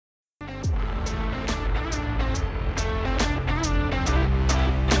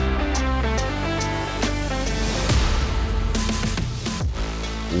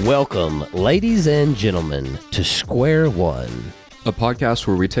Welcome, ladies and gentlemen, to Square One, a podcast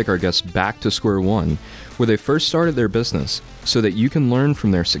where we take our guests back to square one, where they first started their business, so that you can learn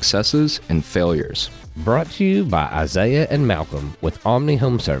from their successes and failures. Brought to you by Isaiah and Malcolm with Omni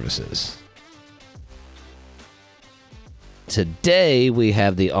Home Services. Today, we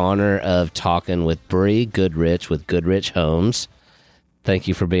have the honor of talking with Bree Goodrich with Goodrich Homes. Thank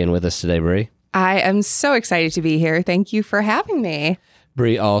you for being with us today, Bree. I am so excited to be here. Thank you for having me.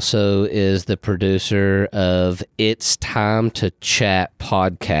 Bree also is the producer of It's Time to Chat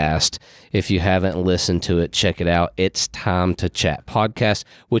podcast. If you haven't listened to it, check it out. It's Time to Chat podcast,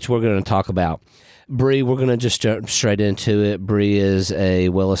 which we're going to talk about. Bree, we're going to just jump straight into it. Bree is a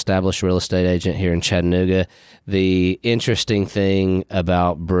well-established real estate agent here in Chattanooga. The interesting thing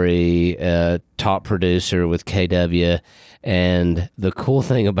about Bree, top producer with KW, and the cool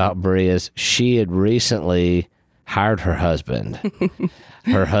thing about Bree is she had recently hired her husband.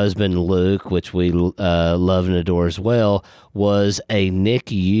 Her husband, Luke, which we love and adore as well, was a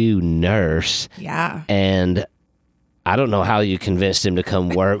NICU nurse. Yeah. And I don't know how you convinced him to come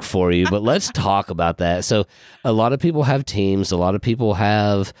work for you, but let's talk about that. So a lot of people have teams. A lot of people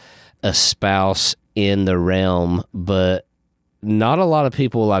have a spouse in the realm, but not a lot of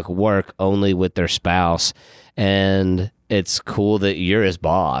people work only with their spouse. And it's cool that you're his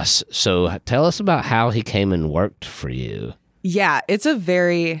boss. So tell us about how he came and worked for you. Yeah, it's a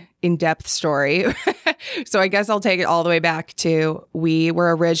very in-depth story. So I guess I'll take it all the way back to we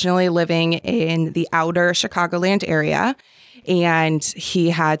were originally living in the outer Chicagoland area, and he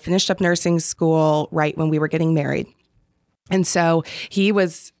had finished up nursing school right when we were getting married. And so he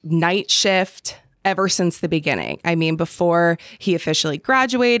was night shift ever since the beginning. I mean, before he officially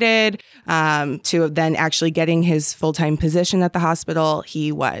graduated, to then actually getting his full-time position at the hospital,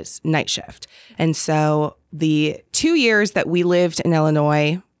 he was night shift. And so the 2 years that we lived in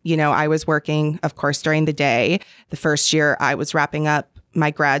Illinois, I was working, of course, during the day. The first year I was wrapping up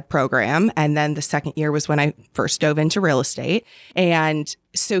my grad program. And then the second year was when I first dove into real estate. And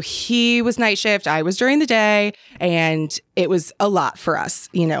so he was night shift, I was during the day, and it was a lot for us.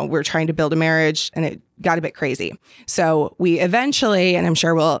 We're trying to build a marriage, and it got a bit crazy. So we eventually, and I'm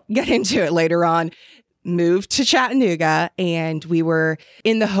sure we'll get into it later on, moved to Chattanooga, and we were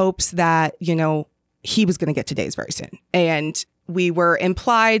in the hopes that, he was going to get to days very soon. And we were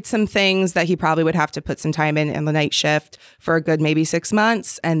implied some things that he probably would have to put some time in the night shift for a good maybe 6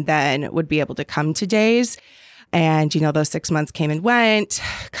 months, and then would be able to come to days. And, those 6 months came and went,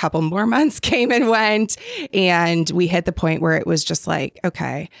 a couple more months came and went. And we hit the point where it was just like,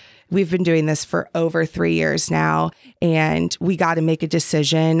 okay, we've been doing this for over 3 years now, and we got to make a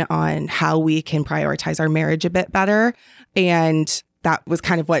decision on how we can prioritize our marriage a bit better. And that was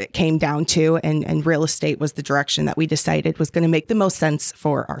kind of what it came down to. And real estate was the direction that we decided was going to make the most sense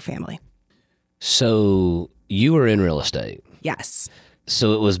for our family. So you were in real estate. Yes.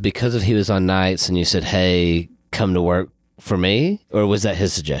 So it was because he was on nights and you said, hey, come to work for me? Or was that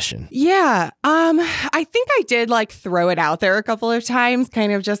his suggestion? Yeah. I think I did throw it out there a couple of times,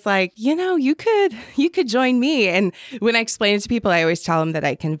 kind of just you could join me. And when I explain it to people, I always tell them that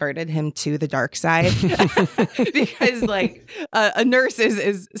I converted him to the dark side because a nurse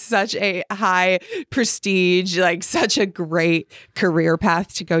is such a high prestige, such a great career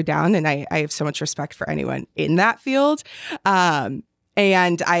path to go down. And I have so much respect for anyone in that field.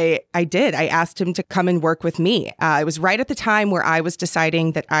 And I did. I asked him to come and work with me. It was right at the time where I was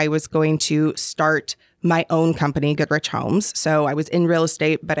deciding that I was going to start my own company, Goodrich Homes. So I was in real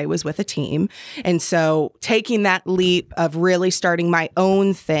estate, but I was with a team. And so taking that leap of really starting my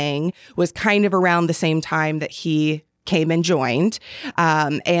own thing was kind of around the same time that he came and joined.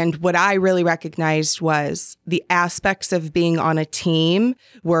 And what I really recognized was the aspects of being on a team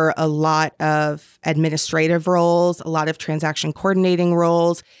were a lot of administrative roles, a lot of transaction coordinating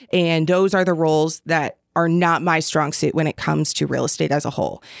roles. And those are the roles that are not my strong suit when it comes to real estate as a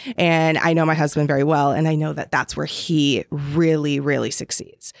whole. And I know my husband very well, and I know that that's where he really, really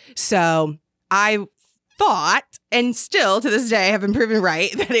succeeds. So I thought, and still to this day have been proven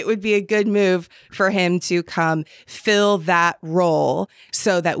right, that it would be a good move for him to come fill that role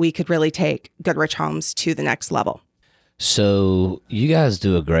so that we could really take Goodrich Homes to the next level. So you guys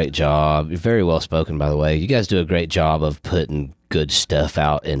do a great job. You're very well spoken, by the way. You guys do a great job of putting good stuff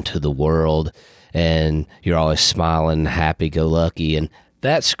out into the world, and you're always smiling, happy-go-lucky, and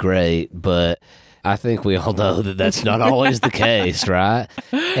that's great, but I think we all know that that's not always the case, right?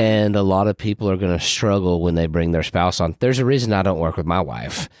 And a lot of people are going to struggle when they bring their spouse on. There's a reason I don't work with my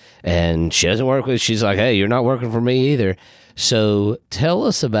wife, and she doesn't work with, she's like, hey, you're not working for me either. So tell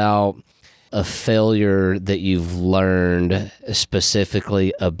us about a failure that you've learned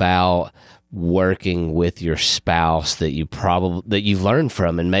specifically about working with your spouse that you've learned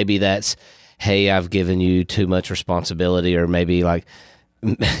from, and maybe that's, hey, I've given you too much responsibility, or maybe like,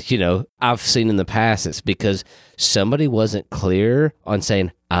 I've seen in the past it's because somebody wasn't clear on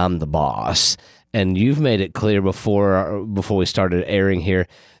saying I'm the boss, and you've made it clear before we started airing here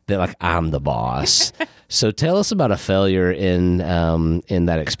that like I'm the boss. So tell us about a failure in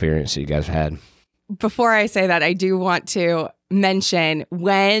that experience that you guys had. Before I say that, I do want to mention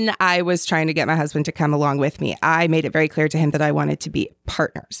when I was trying to get my husband to come along with me, I made it very clear to him that I wanted to be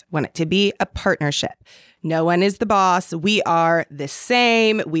partners, want it to be a partnership. No one is the boss. We are the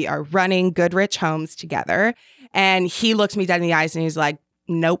same. We are running Goodrich Homes together. And he looked me dead in the eyes and he's like,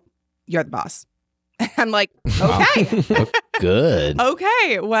 nope, you're the boss. I'm like, okay. Good.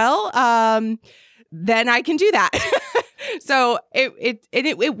 Okay. Well, then I can do that. So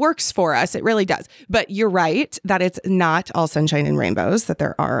it works for us. It really does. But you're right that it's not all sunshine and rainbows, that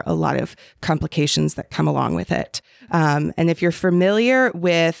there are a lot of complications that come along with it. And if you're familiar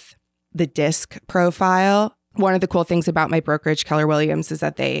with the disc profile, one of the cool things about my brokerage, Keller Williams, is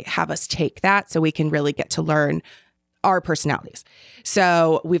that they have us take that so we can really get to learn our personalities.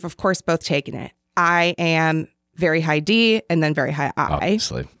 So we've, of course, both taken it. I am very high D and then very high I.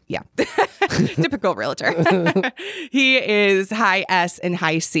 Obviously. Yeah. Typical realtor. He is high S and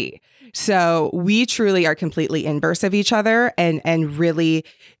high C. So we truly are completely inverse of each other and really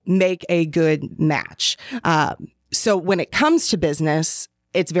make a good match. So when it comes to business,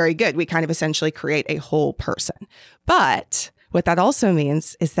 it's very good. We kind of essentially create a whole person. But what that also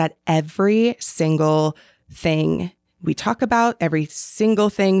means is that every single thing we talk about, every single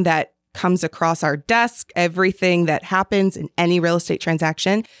thing that comes across our desk, everything that happens in any real estate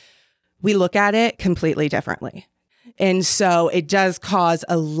transaction, we look at it completely differently. And so it does cause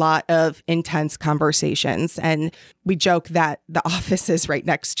a lot of intense conversations. And we joke that the offices right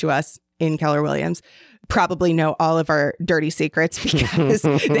next to us in Keller Williams probably know all of our dirty secrets because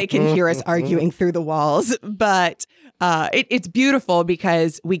they can hear us arguing through the walls. But it's beautiful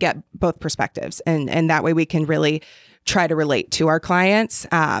because we get both perspectives, and that way we can really try to relate to our clients.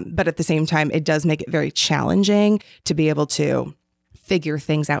 But at the same time, it does make it very challenging to be able to figure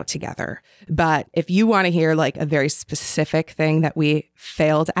things out together. But if you want to hear like a very specific thing that we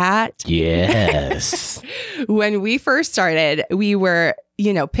failed at. Yes. When we first started, we were,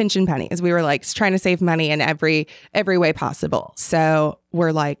 pinching pennies. We were like trying to save money in every way possible. So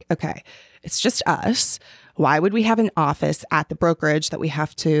we're like, okay, it's just us. Why would we have an office at the brokerage that we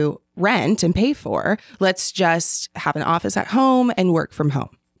have to rent and pay for? Let's just have an office at home and work from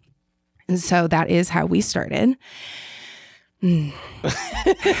home. And so that is how we started.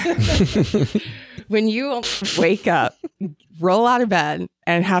 When you wake up, roll out of bed,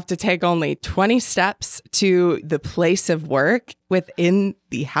 and have to take only 20 steps to the place of work within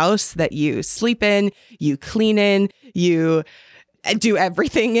the house that you sleep in, you clean in, you do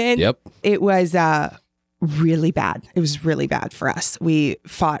everything in. Yep. It was really bad. It was really bad for us. We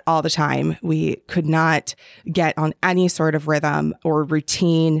fought all the time. We could not get on any sort of rhythm or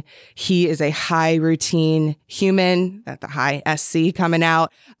routine. He is a high routine human, that the high SC coming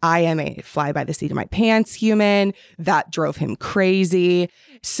out. I am a fly by the seat of my pants human. That drove him crazy.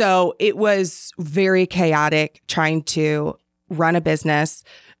 So it was very chaotic trying to run a business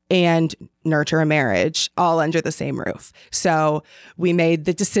and nurture a marriage all under the same roof. So we made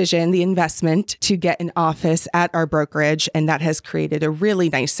the decision, the investment to get an office at our brokerage, and that has created a really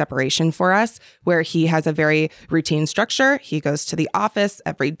nice separation for us where he has a very routine structure. He goes to the office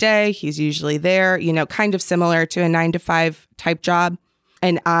every day. He's usually there, kind of similar to a 9-to-5 type job.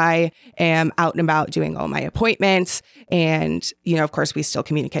 And I am out and about doing all my appointments. And, of course, we still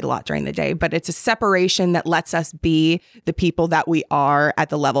communicate a lot during the day, but it's a separation that lets us be the people that we are at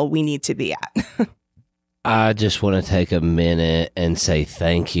the level we need to be at. I just want to take a minute and say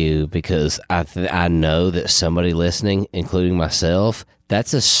thank you, because I know that somebody listening, including myself,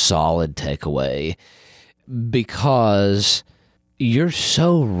 that's a solid takeaway, because you're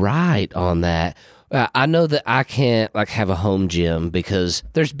so right on that. I know that I can't have a home gym because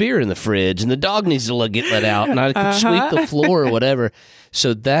there's beer in the fridge and the dog needs to get let out, and I could sweep the floor or whatever.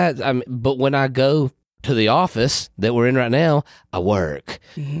 So but when I go to the office that we're in right now, I work.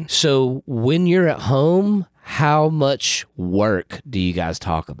 Mm-hmm. So when you're at home, how much work do you guys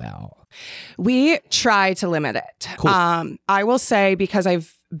talk about? We try to limit it. Cool. I will say, because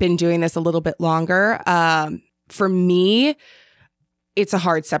I've been doing this a little bit longer, for me, it's a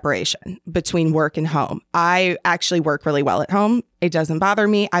hard separation between work and home. I actually work really well at home. It doesn't bother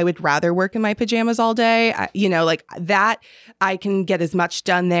me. I would rather work in my pajamas all day. Like that, I can get as much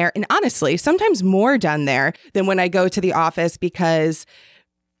done there. And honestly, sometimes more done there than when I go to the office, because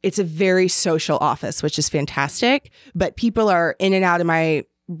it's a very social office, which is fantastic. But people are in and out of my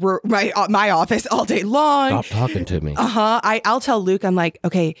office all day long. Stop talking to me. I'll tell Luke, I'm like,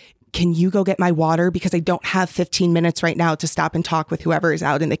 okay, can you go get my water? Because I don't have 15 minutes right now to stop and talk with whoever is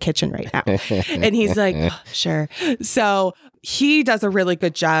out in the kitchen right now. And he's like, oh, sure. So he does a really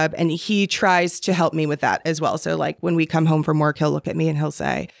good job, and he tries to help me with that as well. So like when we come home from work, he'll look at me and he'll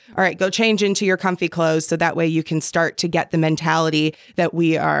say, all right, go change into your comfy clothes. So that way you can start to get the mentality that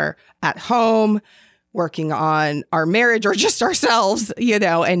we are at home working on our marriage or just ourselves,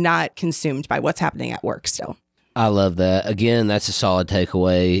 and not consumed by what's happening at work still. I love that. Again, that's a solid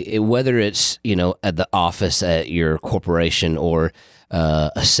takeaway. Whether it's, at the office at your corporation or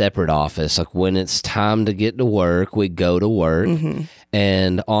a separate office, like when it's time to get to work, we go to work. Mm-hmm.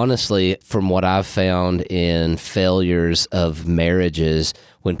 And honestly, from what I've found in failures of marriages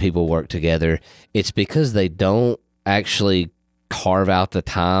when people work together, it's because they don't actually carve out the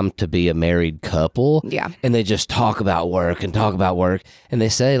time to be a married couple. Yeah. And they just talk about work. And they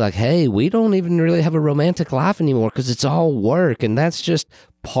say like, hey, we don't even really have a romantic life anymore because it's all work. And that's just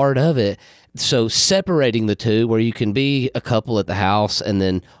part of it. So separating the two, where you can be a couple at the house and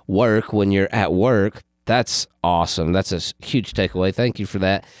then work when you're at work, that's awesome. That's a huge takeaway. Thank you for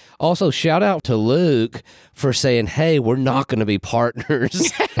that. Also, shout out to Luke for saying, hey, we're not going to be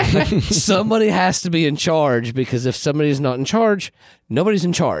partners. Somebody has to be in charge, because if somebody's not in charge, nobody's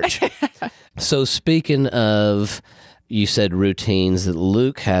in charge. So speaking of, you said routines, that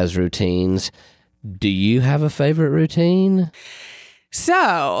Luke has routines. Do you have a favorite routine?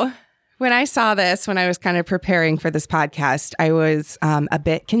 So when I saw this, when I was kind of preparing for this podcast, I was a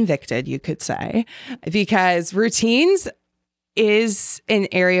bit convicted, you could say, because routines is an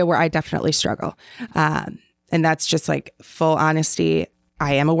area where I definitely struggle. And that's just like full honesty.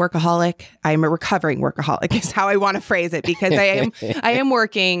 I am a workaholic. I am a recovering workaholic is how I want to phrase it, because I am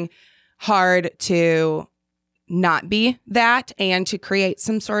working hard to not be that and to create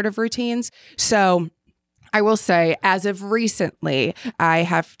some sort of routines. So I will say, as of recently, I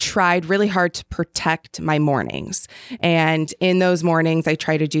have tried really hard to protect my mornings. And in those mornings, I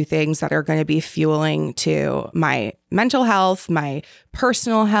try to do things that are going to be fueling to my mental health, my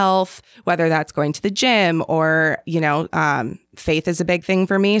personal health, whether that's going to the gym or, faith is a big thing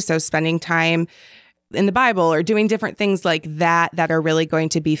for me. So spending time in the Bible or doing different things like that are really going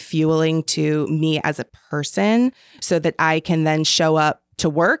to be fueling to me as a person, so that I can then show up to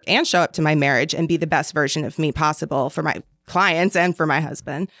work and show up to my marriage and be the best version of me possible for my clients and for my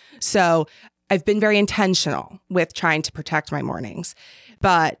husband. So I've been very intentional with trying to protect my mornings,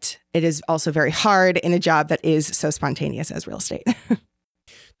 but it is also very hard in a job that is so spontaneous as real estate.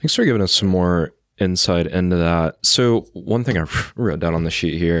 Thanks for giving us some more insight into that. So one thing I wrote down on the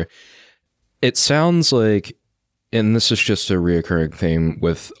sheet here, it sounds like, and this is just a reoccurring theme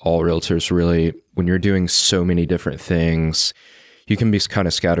with all realtors really, when you're doing so many different things, you can be kind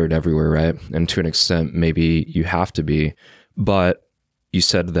of scattered everywhere, right? And to an extent, maybe you have to be. But you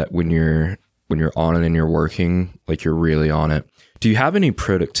said that when you're on it and you're working, like you're really on it. Do you have any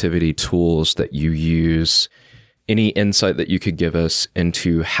productivity tools that you use? Any insight that you could give us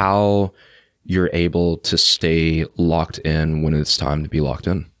into how you're able to stay locked in when it's time to be locked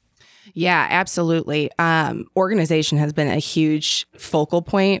in? Yeah, absolutely. Organization has been a huge focal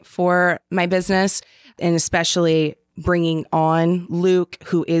point for my business, and especially bringing on Luke,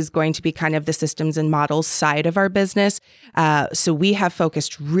 who is going to be kind of the systems and models side of our business. So we have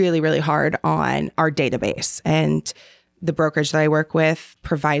focused really, really hard on our database, and the brokerage that I work with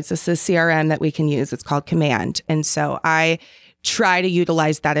provides us a CRM that we can use. It's called Command. And so I try to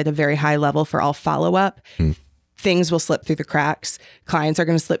utilize that at a very high level for all follow-up. Things will slip through the cracks. Clients are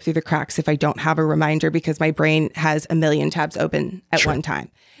going to slip through the cracks if I don't have a reminder, because my brain has a million tabs open at one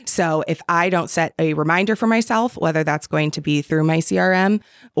time. So if I don't set a reminder for myself, whether that's going to be through my CRM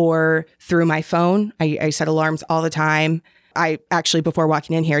or through my phone, I set alarms all the time. I actually, before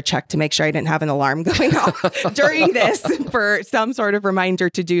walking in here, checked to make sure I didn't have an alarm going off during this for some sort of reminder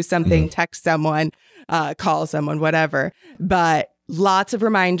to do something, text someone, call someone, whatever. But lots of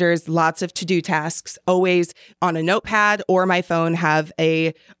reminders, lots of to-do tasks, always on a notepad or my phone have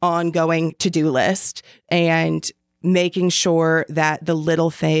a ongoing to-do list, and making sure that the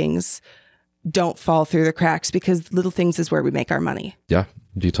little things don't fall through the cracks, because little things is where we make our money. Yeah,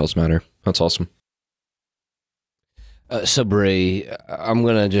 details matter. That's awesome. So Bree, I'm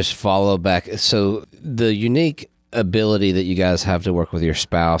going to just follow back. So the unique ability that you guys have to work with your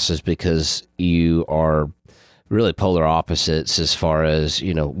spouse is because you are really polar opposites as far as,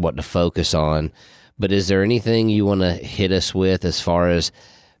 what to focus on. But is there anything you want to hit us with as far as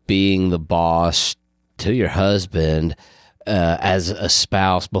being the boss to your husband as a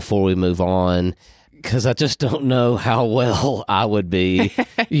spouse before we move on? Because I just don't know how well I would be,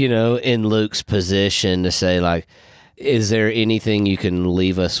 in Luke's position to say, like, is there anything you can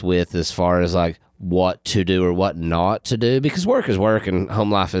leave us with as far as, like, what to do or what not to do? Because work is work and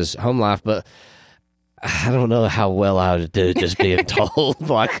home life is home life, but I don't know how well I would do just being told,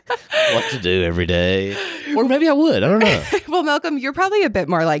 like, what to do every day. Or maybe I would. I don't know. Well, Malcolm, you're probably a bit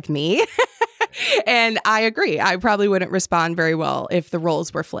more like me. And I agree. I probably wouldn't respond very well if the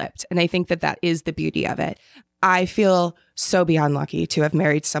roles were flipped. And I think that is the beauty of it. I feel so beyond lucky to have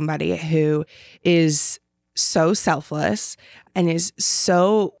married somebody who is so selfless and is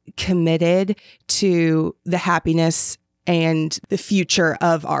so committed to the happiness and the future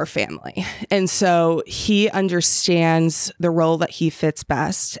of our family. And so he understands the role that he fits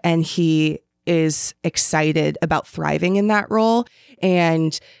best, and he is excited about thriving in that role.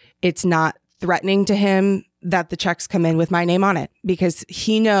 And it's not threatening to him that the checks come in with my name on it, because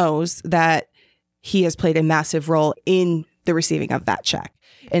he knows that he has played a massive role in the receiving of that check.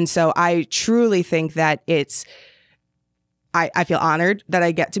 And so I truly think that I feel honored that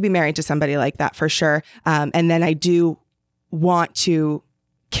I get to be married to somebody like that, for sure. And then I do want to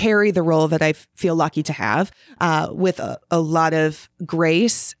carry the role that I feel lucky to have with a lot of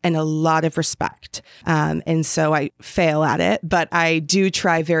grace and a lot of respect. And so I fail at it, but I do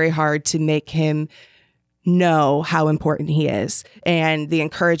try very hard to make him know how important he is. And the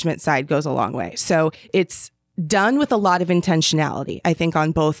encouragement side goes a long way. So it's done with a lot of intentionality, I think,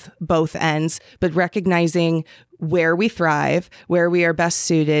 on both ends, but recognizing where we thrive, where we are best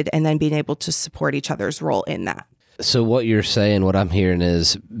suited, and then being able to support each other's role in that. So what you're saying, what I'm hearing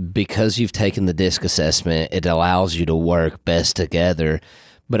is, because you've taken the DISC assessment, it allows you to work best together.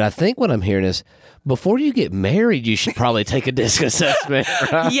 But I think what I'm hearing is, before you get married, you should probably take a DISC assessment,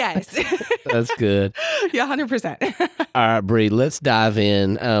 right? Yes. That's good. Yeah, 100%. All right, Bree, let's dive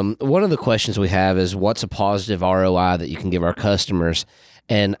in. One of the questions we have is, what's a positive ROI that you can give our customers?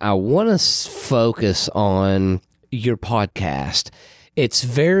 And I want to focus on your podcast. It's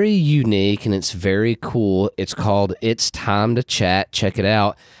very unique and it's very cool. It's called It's Time to Chat. Check it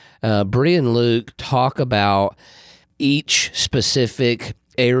out. Bree and Luke talk about each specific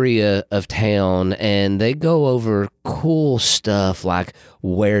area of town, and they go over cool stuff like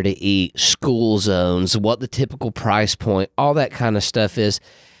where to eat, school zones, what the typical price point, all that kind of stuff is.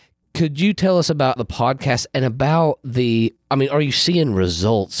 Could you tell us about the podcast and about are you seeing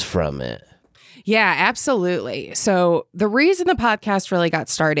results from it? Yeah, absolutely. So the reason the podcast really got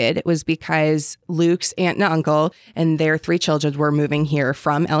started was because Luke's aunt and uncle and their 3 children were moving here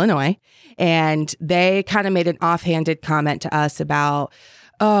from Illinois. And they kind of made an offhanded comment to us about,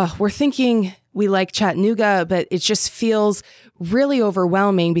 we're thinking we like Chattanooga, but it just feels really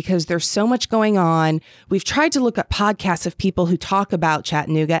overwhelming because there's so much going on. We've tried to look at podcasts of people who talk about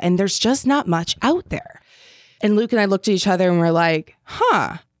Chattanooga, and there's just not much out there. And Luke and I looked at each other and we're like,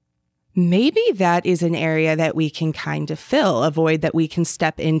 maybe that is an area that we can kind of fill, a void that we can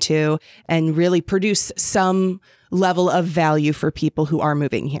step into and really produce some level of value for people who are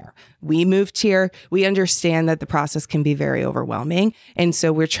moving here. We moved here. We understand that the process can be very overwhelming. And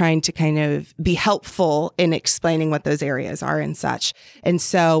so we're trying to kind of be helpful in explaining what those areas are and such. And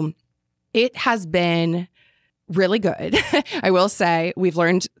so it has been really good. I will say we've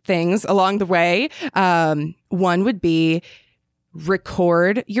learned things along the way. One would be,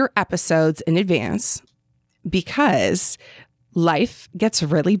 record your episodes in advance, because life gets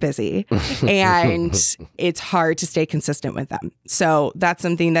really busy and it's hard to stay consistent with them. So that's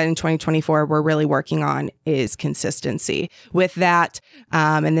something that in 2024 we're really working on, is consistency with that.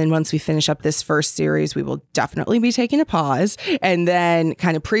 And then once we finish up this first series, we will definitely be taking a pause and then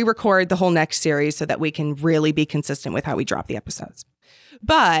kind of pre-record the whole next series so that we can really be consistent with how we drop the episodes.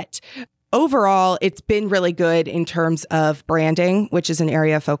 But overall, it's been really good in terms of branding, which is an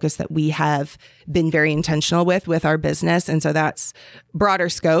area of focus that we have been very intentional with our business. And so that's broader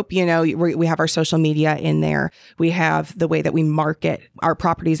scope. You know, we have our social media in there. We have the way that we market our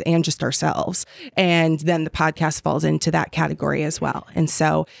properties and just ourselves. And then the podcast falls into that category as well. And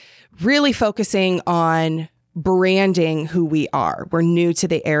so really focusing on branding who we are. We're new to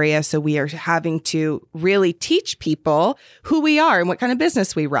the area, so we are having to really teach people who we are and what kind of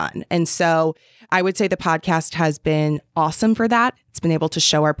business we run. And so I would say the podcast has been awesome for that. It's been able to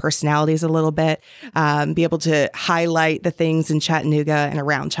show our personalities a little bit, be able to highlight the things in Chattanooga and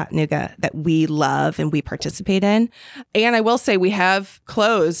around Chattanooga that we love and we participate in. And I will say we have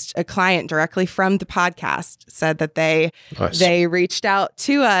closed a client directly from the podcast, said that they reached out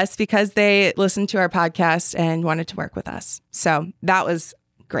to us because they listened to our podcast and wanted to work with us. So that was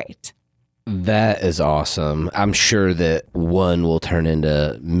great. That is awesome. I'm sure that one will turn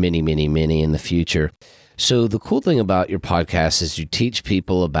into many, many, many in the future. So the cool thing about your podcast is you teach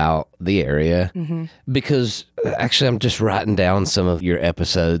people about the area, because actually I'm just writing down some of your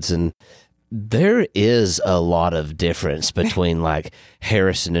episodes, and there is a lot of difference between like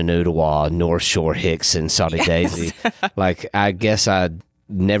Harrison and Ottawa, North Shore, Hicks, and Saudi Daisy. Like, I guess I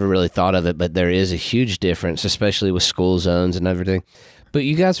never really thought of it, but there is a huge difference, especially with school zones and everything. But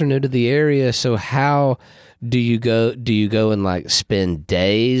you guys are new to the area, so how do you go? Do you go and like spend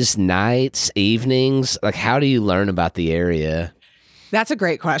days, nights, evenings? Like, how do you learn about the area? That's a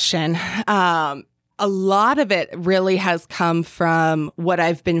great question. A lot of it really has come from what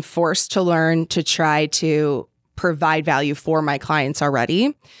I've been forced to learn to try to provide value for my clients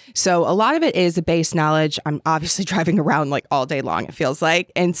already. So a lot of it is a base knowledge. I'm obviously driving around like all day long, it feels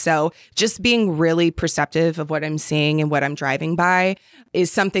like. And so just being really perceptive of what I'm seeing and what I'm driving by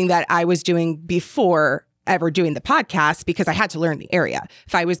is something that I was doing before ever doing the podcast, because I had to learn the area.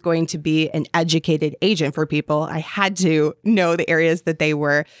 If I was going to be an educated agent for people, I had to know the areas that they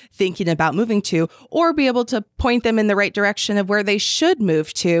were thinking about moving to, or be able to point them in the right direction of where they should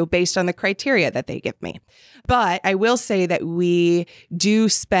move to based on the criteria that they give me. But I will say that we do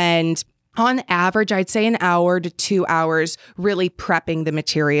spend, on average, I'd say 1 hour to 2 hours really prepping the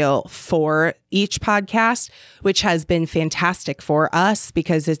material for each podcast, which has been fantastic for us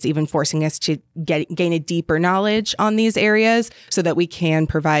because it's even forcing us to gain a deeper knowledge on these areas so that we can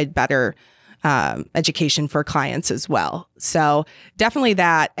provide better education for clients as well. So definitely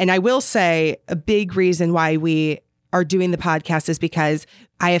that. And I will say a big reason why we are doing the podcast is because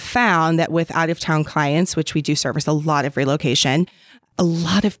I have found that with out-of-town clients, which we do service a lot of relocation, a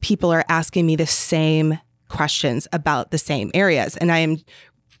lot of people are asking me the same questions about the same areas. And I am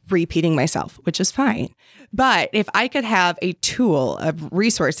repeating myself, which is fine. But if I could have a tool of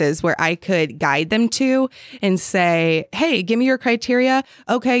resources where I could guide them to and say, hey, give me your criteria.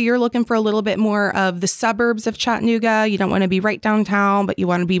 Okay, you're looking for a little bit more of the suburbs of Chattanooga. You don't want to be right downtown, but you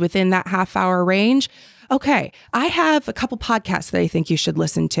want to be within that half-hour range. Okay, I have a couple podcasts that I think you should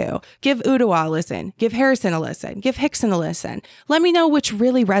listen to. Give Ottawa a listen. Give Harrison a listen. Give Hickson a listen. Let me know which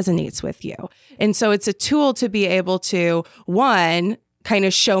really resonates with you. And so it's a tool to be able to, one, kind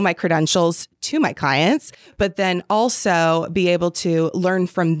of show my credentials to my clients, but then also be able to learn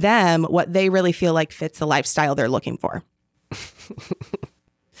from them what they really feel like fits the lifestyle they're looking for.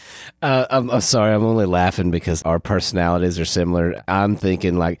 I'm sorry, I'm only laughing because our personalities are similar. I'm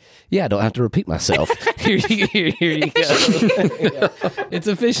thinking like, yeah, I don't have to repeat myself. Here you go. Yeah. It's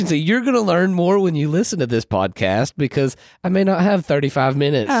efficiency. You're going to learn more when you listen to this podcast because I may not have 35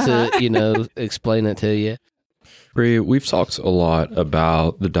 minutes to, explain it to you. Bree, we've talked a lot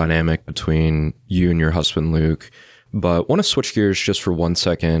about the dynamic between you and your husband, Luke, but want to switch gears just for 1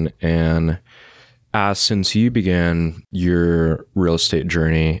 second and ask, since you began your real estate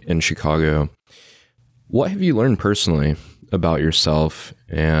journey in Chicago, what have you learned personally about yourself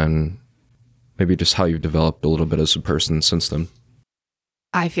and maybe just how you've developed a little bit as a person since then?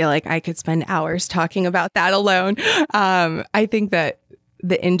 I feel like I could spend hours talking about that alone. I think that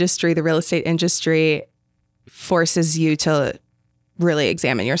the real estate industry, forces you to really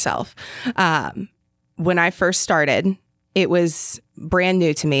examine yourself. When I first started, it was brand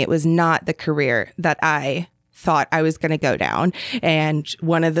new to me. It was not the career that I thought I was going to go down. And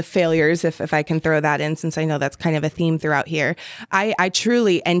one of the failures, if I can throw that in, since I know that's kind of a theme throughout here, I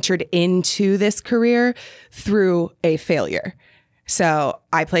truly entered into this career through a failure. So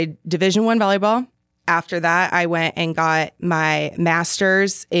I played Division I volleyball. After that, I went and got my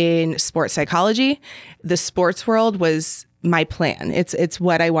master's in sports psychology. The sports world was my plan. It's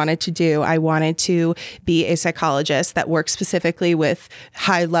what I wanted to do. I wanted to be a psychologist that works specifically with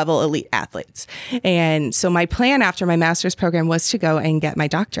high-level elite athletes. And so my plan after my master's program was to go and get my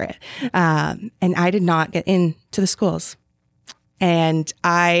doctorate. And I did not get into the schools. And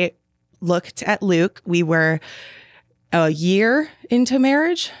I looked at Luke. We were a year into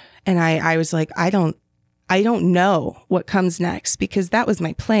marriage. And I was like, I don't know what comes next, because that was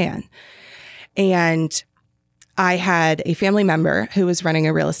my plan. And I had a family member who was running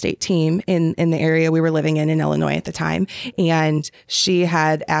a real estate team in the area we were living in Illinois at the time. And she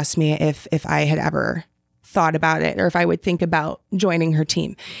had asked me if I had ever thought about it or if I would think about joining her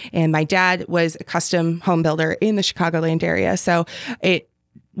team. And my dad was a custom home builder in the Chicagoland area. So it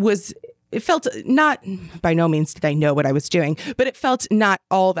felt not, by no means did I know what I was doing, but it felt not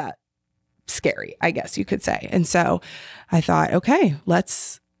all that scary, I guess you could say. And so I thought, okay,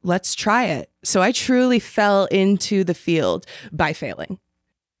 let's try it. So I truly fell into the field by failing.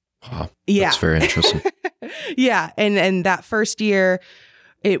 Wow. Yeah. That's very interesting. Yeah. And that first year,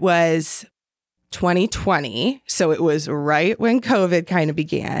 it was 2020. So it was right when COVID kind of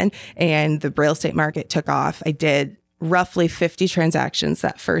began and the real estate market took off. I did roughly 50 transactions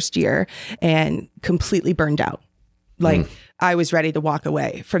that first year and completely burned out. Like I was ready to walk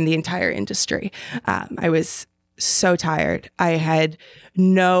away from the entire industry. I was so tired. I had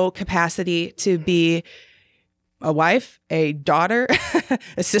no capacity to be a wife, a daughter,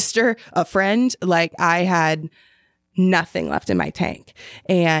 a sister, a friend. Like I had nothing left in my tank.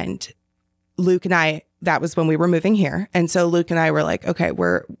 And Luke and I, that was when we were moving here. And so Luke and I were like, okay,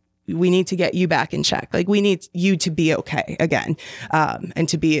 we need to get you back in check. Like we need you to be okay again. And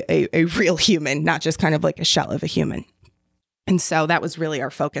to be a real human, not just kind of like a shell of a human. And so that was really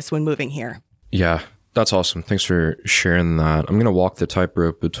our focus when moving here. Yeah, that's awesome. Thanks for sharing that. I'm going to walk the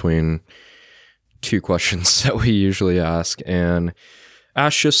tightrope between two questions that we usually ask and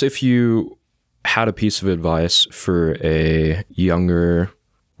ask just if you had a piece of advice for a younger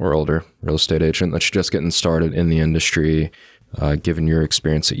or older real estate agent that's just getting started in the industry, given your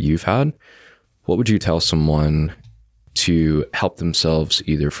experience that you've had, what would you tell someone to help themselves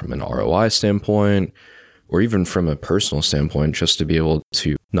either from an ROI standpoint or even from a personal standpoint, just to be able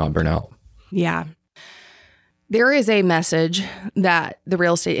to not burn out? Yeah. There is a message that the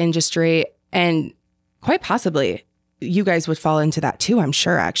real estate industry, and quite possibly you guys would fall into that too, I'm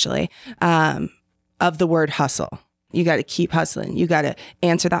sure, actually, of the word hustle. You got to keep hustling. You got to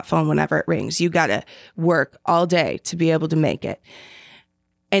answer that phone whenever it rings. You got to work all day to be able to make it.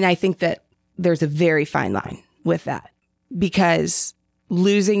 And I think that there's a very fine line with that, because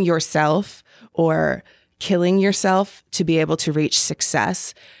losing yourself or killing yourself to be able to reach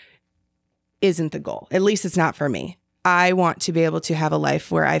success isn't the goal. At least it's not for me. I want to be able to have a life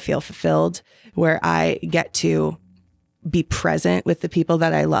where I feel fulfilled, where I get to be present with the people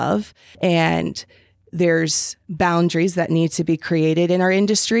that I love. And there's boundaries that need to be created in our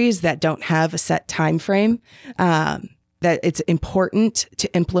industries that don't have a set time frame, that it's important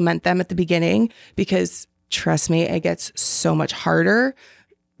to implement them at the beginning, because trust me, it gets so much harder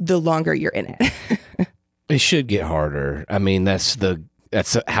the longer you're in it. It should get harder. I mean, that's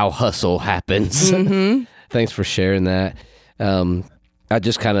how hustle happens. Mm-hmm. Thanks for sharing that. I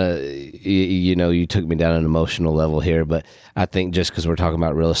just kind of, you took me down an emotional level here, but I think just because we're talking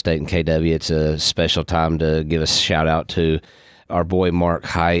about real estate and KW, it's a special time to give a shout out to our boy Mark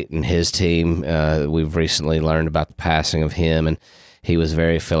Height and his team. We've recently learned about the passing of him, and he was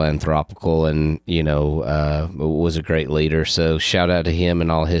very philanthropical and, was a great leader. So shout out to him and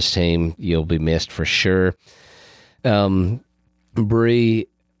all his team. You'll be missed for sure. Bree,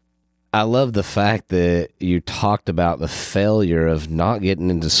 I love the fact that you talked about the failure of not getting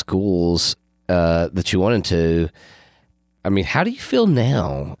into schools that you wanted to. I mean, how do you feel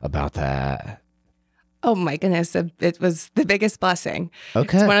now about that? Oh my goodness. It was the biggest blessing.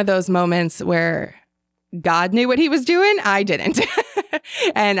 Okay. It's one of those moments where God knew what he was doing. I didn't.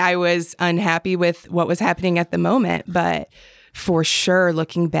 And I was unhappy with what was happening at the moment. But for sure,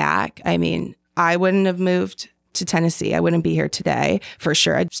 looking back, I mean, I wouldn't have moved to Tennessee. I wouldn't be here today. For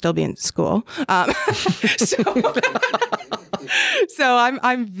sure, I'd still be in school. So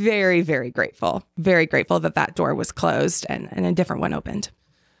I'm very, very grateful that that door was closed and a different one opened.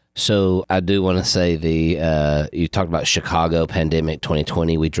 So I do want to say you talked about Chicago pandemic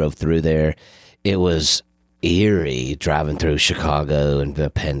 2020. We drove through there. It was eerie driving through Chicago and the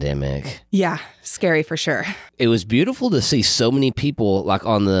pandemic. Yeah, scary for sure. It was beautiful to see so many people like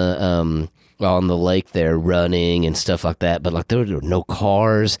on the lake there running and stuff like that. But like there were no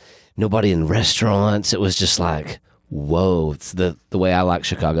cars, nobody in restaurants. It was just like, whoa, it's the way I like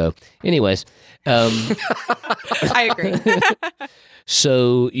Chicago. Anyways. I agree.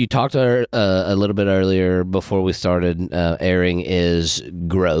 So you talked a little bit earlier before we started airing is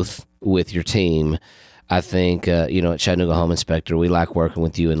growth with your team. I think, at Chattanooga Home Inspector, we like working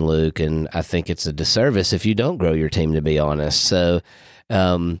with you and Luke, and I think it's a disservice if you don't grow your team, to be honest. So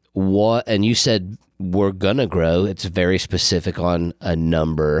and you said we're going to grow. It's very specific on a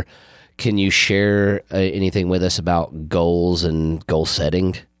number. Can you share anything with us about goals and goal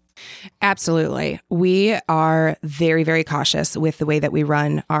setting? Absolutely. We are very, very cautious with the way that we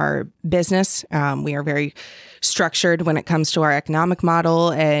run our business. We are very structured when it comes to our economic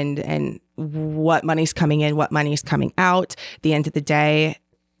model and what money's coming in, what money's coming out. At the end of the day,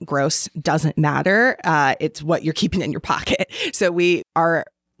 gross doesn't matter. It's what you're keeping in your pocket. So we are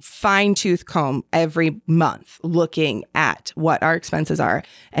fine-tooth comb every month looking at what our expenses are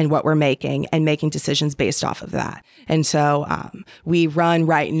and what we're making and making decisions based off of that. And so we run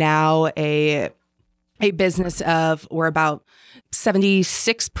right now a business of, we're about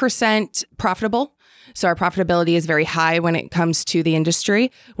 76% profitable. So our profitability is very high when it comes to the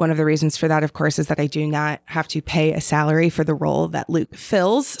industry. One of the reasons for that, of course, is that I do not have to pay a salary for the role that Luke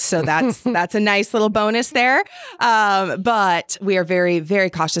fills. So that's a nice little bonus there. But we are very, very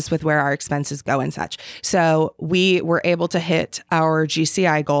cautious with where our expenses go and such. So we were able to hit our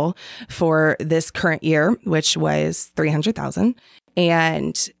GCI goal for this current year, which was $300,000.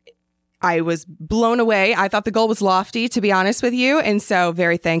 And I was blown away. I thought the goal was lofty, to be honest with you. And so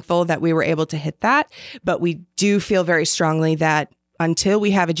very thankful that we were able to hit that. But we do feel very strongly that until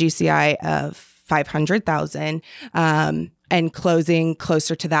we have a GCI of 500,000 and closing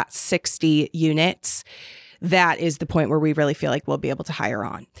closer to that 60 units, that is the point where we really feel like we'll be able to hire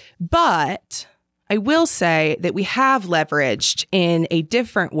on. But I will say that we have leveraged in a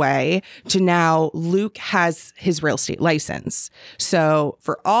different way to now Luke has his real estate license. So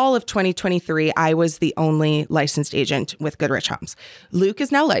for all of 2023, I was the only licensed agent with Goodrich Homes. Luke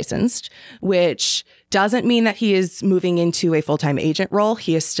is now licensed, which doesn't mean that he is moving into a full-time agent role.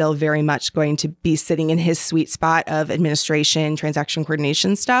 He is still very much going to be sitting in his sweet spot of administration, transaction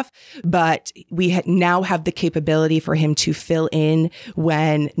coordination stuff. But we now have the capability for him to fill in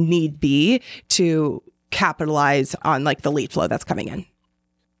when need be to capitalize on like the lead flow that's coming in.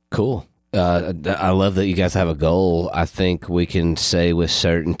 Cool. I love that you guys have a goal. I think we can say with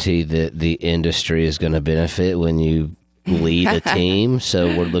certainty that the industry is going to benefit when you lead a team. So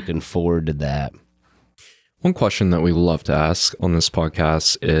we're looking forward to that. One question that we love to ask on this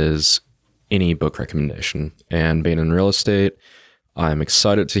podcast is any book recommendation. And being in real estate, I'm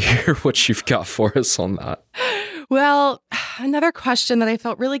excited to hear what you've got for us on that. Well, another question that I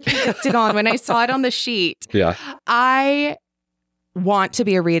felt really convicted on when I saw it on the sheet. Yeah. I want to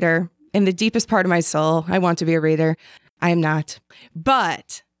be a reader. In the deepest part of my soul, I want to be a reader. I am not.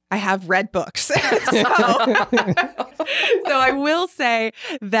 But I have read books. So I will say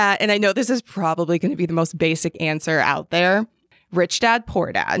that, and I know this is probably going to be the most basic answer out there, Rich Dad,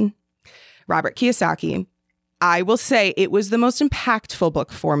 Poor Dad, Robert Kiyosaki. I will say it was the most impactful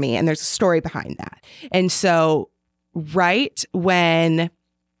book for me, and there's a story behind that. And so right when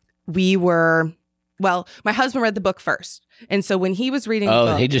my husband read the book first. And so when he was reading the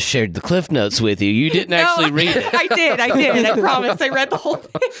book, he just shared the Cliff Notes with you. You didn't actually read it. I did. I promise. I read the whole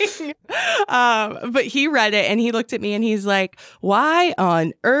thing. But he read it and he looked at me and he's like, why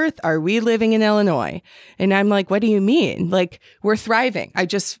on earth are we living in Illinois? And I'm like, what do you mean? Like, we're thriving. I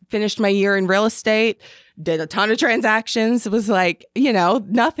just finished my year in real estate, did a ton of transactions. It was like,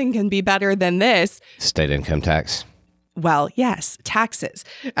 nothing can be better than this. State income tax. Well, yes, taxes.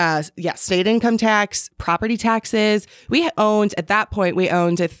 State income tax, property taxes. At that point, we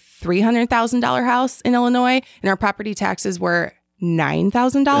owned a $300,000 house in Illinois, and our property taxes were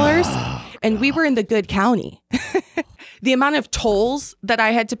 $9,000. And we were in the good county. The amount of tolls that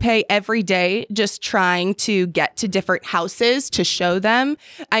I had to pay every day just trying to get to different houses to show them.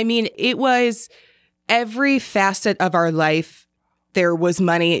 I mean, it was every facet of our life. There was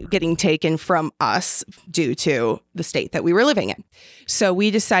money getting taken from us due to the state that we were living in. So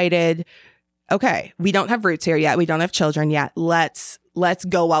we decided, okay, we don't have roots here yet. We don't have children yet. Let's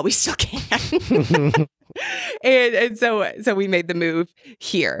go while we still can. and so we made the move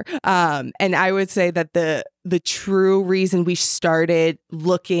here. And I would say that the true reason we started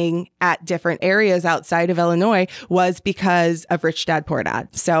looking at different areas outside of Illinois was because of Rich Dad, Poor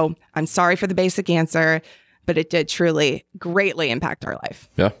Dad. So I'm sorry for the basic answer, but it did truly greatly impact our life.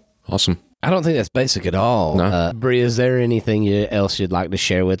 Yeah. Awesome. I don't think that's basic at all. No. Bree, is there anything else you'd like to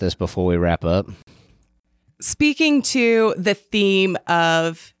share with us before we wrap up? Speaking to the theme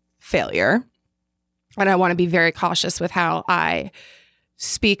of failure, and I want to be very cautious with how I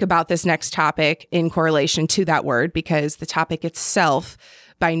speak about this next topic in correlation to that word, because the topic itself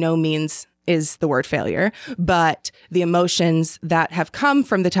by no means is the word failure, but the emotions that have come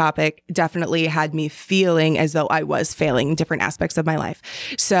from the topic definitely had me feeling as though I was failing in different aspects of my life.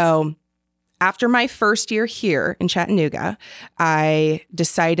 So after my first year here in Chattanooga, I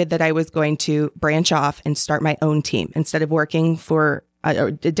decided that I was going to branch off and start my own team. Instead of working for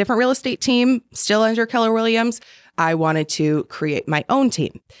a different real estate team, still under Keller Williams. I wanted to create my own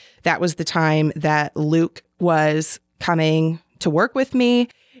team. That was the time that Luke was coming to work with me.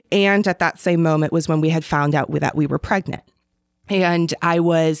 And at that same moment was when we had found out that we were pregnant. And I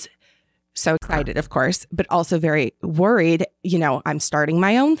was so excited, of course, but also very worried. You know, I'm starting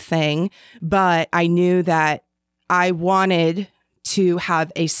my own thing, but I knew that I wanted to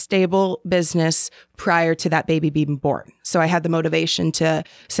have a stable business prior to that baby being born. So I had the motivation to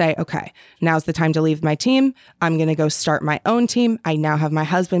say, okay, now's the time to leave my team. I'm going to go start my own team. I now have my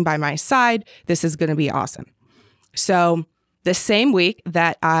husband by my side. This is going to be awesome. So the same week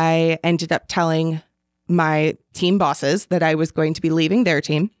that I ended up telling my team bosses that I was going to be leaving their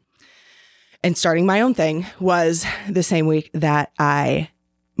team and starting my own thing was the same week that I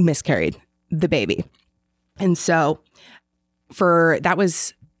miscarried the baby. And so that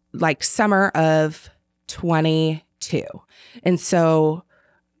was like summer of 22. And so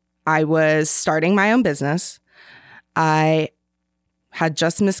I was starting my own business. I had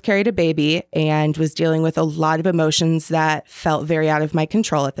just miscarried a baby and was dealing with a lot of emotions that felt very out of my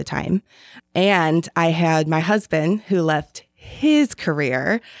control at the time. And I had my husband who left his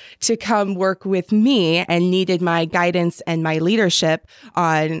career to come work with me and needed my guidance and my leadership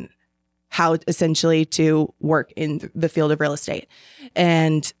on how essentially to work in the field of real estate.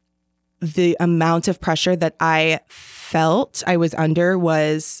 And the amount of pressure that I felt I was under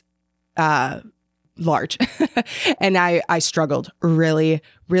was large. And I struggled really,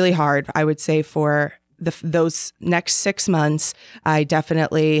 really hard. I would say for those next 6 months, I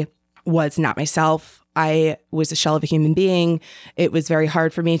definitely was not myself. I was a shell of a human being. It was very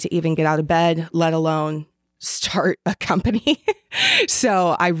hard for me to even get out of bed, let alone start a company.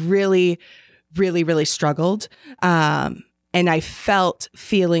 So I really, really, really struggled. And I felt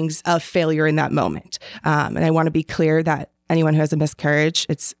feelings of failure in that moment. And I want to be clear that anyone who has a miscarriage,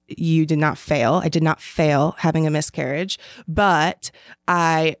 you did not fail. I did not fail having a miscarriage, but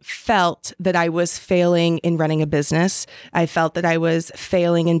I felt that I was failing in running a business. I felt that I was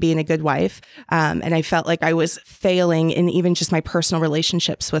failing in being a good wife. And I felt like I was failing in even just my personal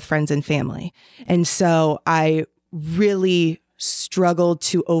relationships with friends and family. And so I really struggled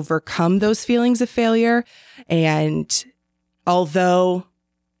to overcome those feelings of failure. And although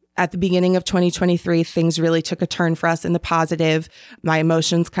at the beginning of 2023, things really took a turn for us in the positive, my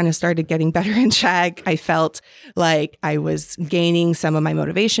emotions kind of started getting better in check. I felt like I was gaining some of my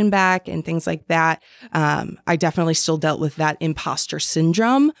motivation back and things like that. I definitely still dealt with that imposter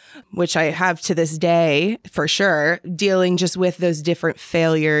syndrome, which I have to this day, for sure, dealing just with those different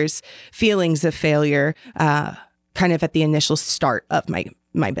failures, feelings of failure, kind of at the initial start of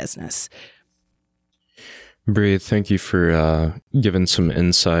my business. Bree, thank you for giving some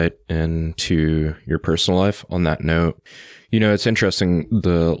insight into your personal life on that note. You know, it's interesting.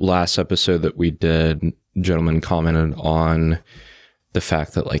 The last episode that we did, gentleman commented on the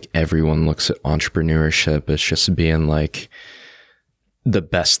fact that like everyone looks at entrepreneurship as just being like the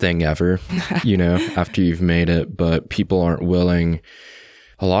best thing ever, you know, after you've made it. But people aren't willing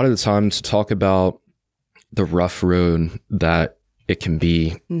a lot of the time to talk about the rough road that it can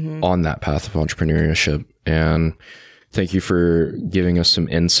be on that path of entrepreneurship. And thank you for giving us some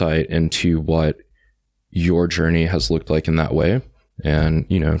insight into what your journey has looked like in that way and,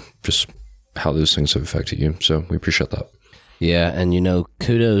 you know, just how those things have affected you. So we appreciate that. Yeah. And, you know,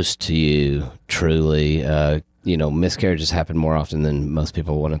 kudos to you, truly. You know, miscarriages happen more often than most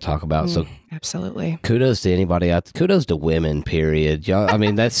people want to talk about. So absolutely. Kudos to anybody out there. Kudos to women, period. I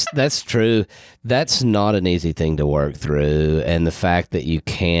mean, that's true. That's not an easy thing to work through. And the fact that you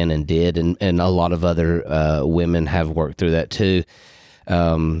can and did, and a lot of other women have worked through that too.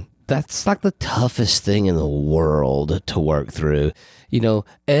 That's like the toughest thing in the world to work through. You know,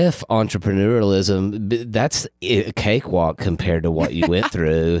 entrepreneurialism, that's a cakewalk compared to what you went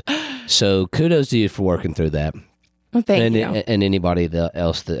through. So kudos to you for working through that. Well, thank you. And anybody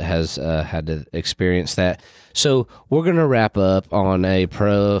else that has had to experience that. So we're going to wrap up on a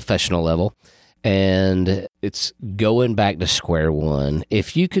professional level, and it's going back to square one.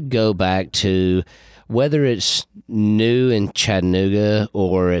 If you could go back to whether it's new in Chattanooga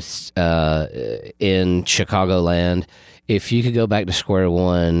or it's in Chicagoland, if you could go back to square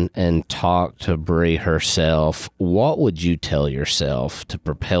one and talk to Bree herself, what would you tell yourself to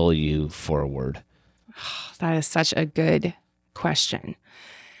propel you forward? That is such a good question.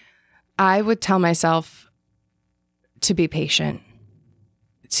 I would tell myself to be patient,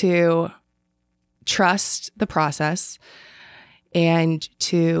 to trust the process, and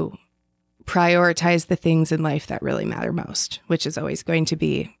to prioritize the things in life that really matter most, which is always going to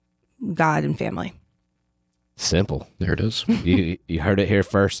be God and family. Simple. There it is. You heard it here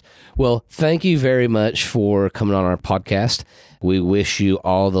first. Well, thank you very much for coming on our podcast. We wish you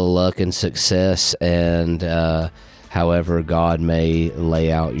all the luck and success, and however God may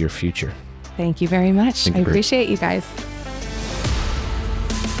lay out your future. Thank you very much. I appreciate you guys.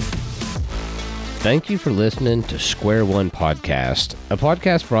 Thank you for listening to Square One Podcast, a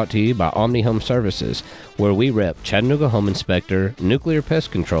podcast brought to you by Omni Home Services, where we rep Chattanooga Home Inspector, Nuclear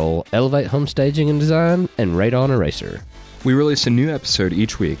Pest Control, Elevate Home Staging and Design, and Radon Eraser. We release a new episode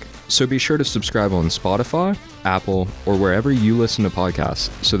each week, so be sure to subscribe on Spotify, Apple, or wherever you listen to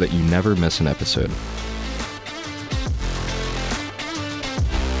podcasts so that you never miss an episode.